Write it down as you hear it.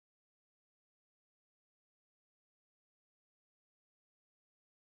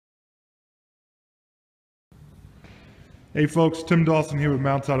Hey folks, Tim Dawson here with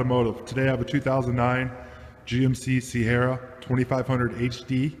Mounts Automotive. Today I have a 2009 GMC Sierra 2500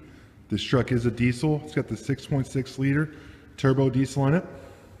 HD. This truck is a diesel. It's got the 6.6 liter turbo diesel in it.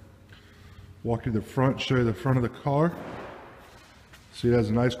 Walk you to the front, show you the front of the car. See, it has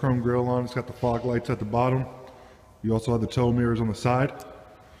a nice chrome grille on. It's got the fog lights at the bottom. You also have the tow mirrors on the side.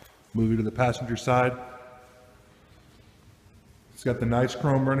 Move you to the passenger side. It's got the nice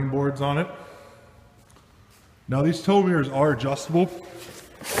chrome running boards on it. Now these tow mirrors are adjustable.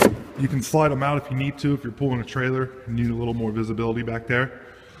 You can slide them out if you need to. If you're pulling a trailer and need a little more visibility back there,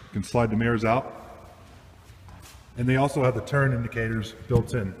 you can slide the mirrors out. And they also have the turn indicators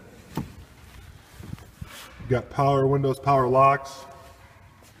built in. You've got power windows, power locks.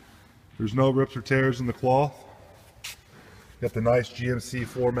 There's no rips or tears in the cloth. Got the nice GMC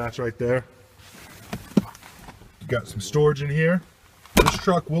floor mats right there. You've got some storage in here. This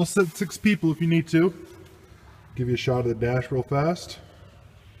truck will sit 6 people if you need to. Give you a shot of the dash real fast.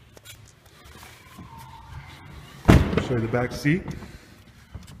 Show you the back seat.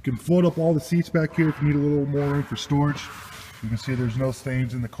 You can float up all the seats back here if you need a little more room for storage. You can see there's no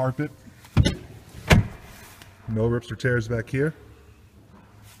stains in the carpet. No rips or tears back here.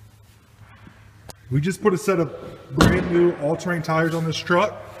 We just put a set of brand new all-terrain tires on this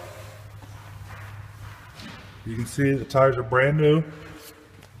truck. You can see the tires are brand new.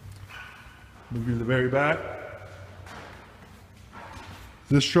 Move you to the very back.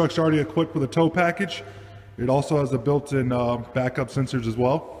 This truck's already equipped with a tow package. It also has the built-in backup sensors as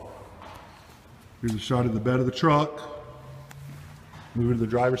well. Here's a shot of the bed of the truck. Move to the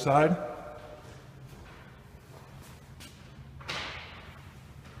driver's side.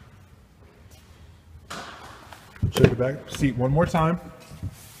 Check the back seat one more time.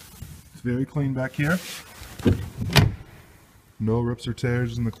 It's very clean back here. No rips or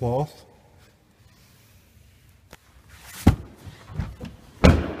tears in the cloth.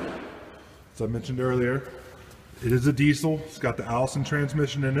 As I mentioned earlier, it is a diesel. It's got the Allison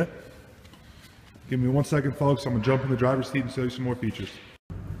transmission in it. Give me 1 second, folks. I'm going to jump in the driver's seat and show you some more features.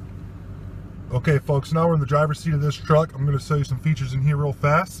 Okay, folks, now we're in the driver's seat of this truck. I'm going to show you some features in here real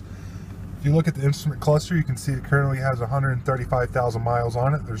fast. If you look at the instrument cluster, you can see it currently has 135,000 miles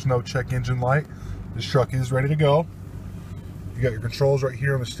on it. There's no check engine light. This truck is ready to go. You got your controls right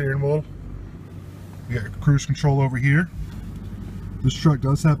here on the steering wheel. You got your cruise control over here. This truck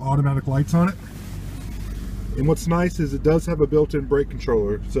does have automatic lights on it. And what's nice is it does have a built-in brake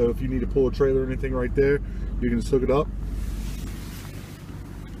controller. So if you need to pull a trailer or anything right there, you can just hook it up.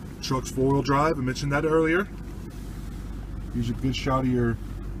 Truck's 4-wheel drive, I mentioned that earlier. Here's a good shot of your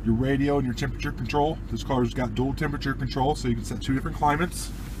radio and your temperature control. This car's got dual temperature control, so you can set 2 different climates.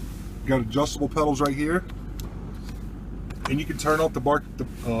 You got adjustable pedals right here. And you can turn off the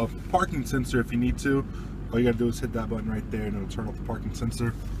parking sensor if you need to. All you gotta do is hit that button right there and it'll turn off the parking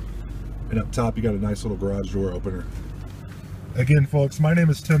sensor. And up top you got a nice little garage door opener. Again, folks, my name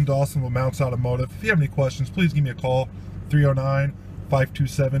is Tim Dawson with Mounts Automotive. If you have any questions, please give me a call,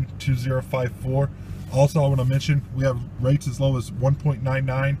 309-527-2054. Also, I want to mention we have rates as low as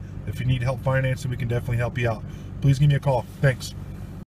 1.99. If you need help financing, we can definitely help you out. Please give me a call. Thanks.